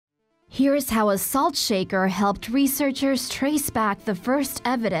Here's how a salt shaker helped researchers trace back the first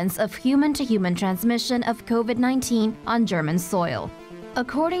evidence of human-to-human transmission of COVID-19 on German soil.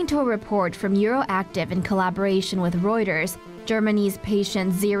 According to a report from Euractiv in collaboration with Reuters, Germany's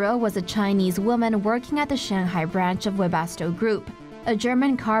patient zero was a Chinese woman working at the Shanghai branch of Webasto Group, a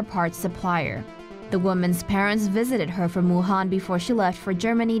German car parts supplier. The woman's parents visited her from Wuhan before she left for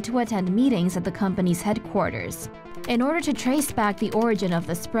Germany to attend meetings at the company's headquarters. In order to trace back the origin of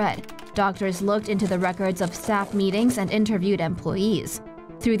the spread, doctors looked into the records of staff meetings and interviewed employees.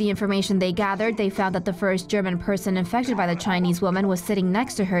 Through the information they gathered, they found that the first German person infected by the Chinese woman was sitting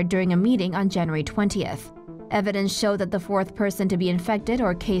next to her during a meeting on January 20th. Evidence showed that the fourth person to be infected,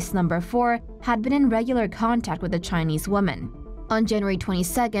 or case number 4, had been in regular contact with the Chinese woman. On January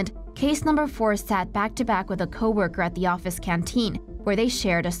 22nd, case number 4 sat back-to-back with a coworker at the office canteen, where they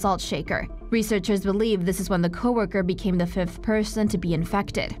shared a salt shaker. Researchers believe this is when the coworker became the 5th person to be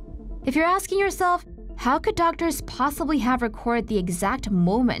infected. If you're asking yourself, how could doctors possibly have recorded the exact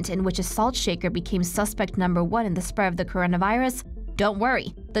moment in which a salt shaker became suspect number 1 in the spread of the coronavirus? Don't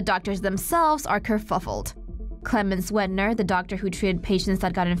worry, the doctors themselves are kerfuffled. Clemens Wedner, the doctor who treated patients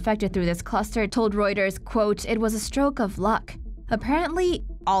that got infected through this cluster, told Reuters, quote, "It was a stroke of luck. Apparently,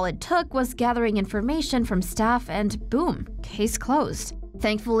 all it took was gathering information from staff and boom, case closed."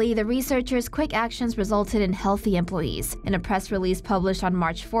 Thankfully, the researchers' quick actions resulted in healthy employees. In a press release published on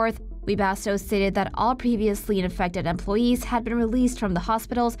March 4th, Webasto stated that all previously infected employees had been released from the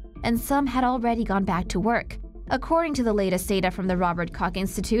hospitals and some had already gone back to work. According to the latest data from the Robert Koch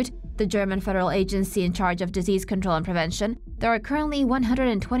Institute, the German federal agency in charge of disease control and prevention, there are currently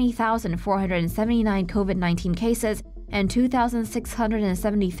 120,479 COVID-19 cases and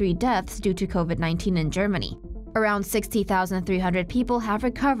 2,673 deaths due to COVID-19 in Germany. Around 60,300 people have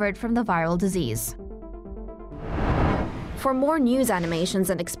recovered from the viral disease. For more news animations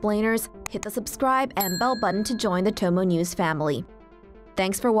and explainers, hit the subscribe and bell button to join the TomoNews family.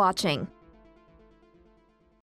 Thanks for watching.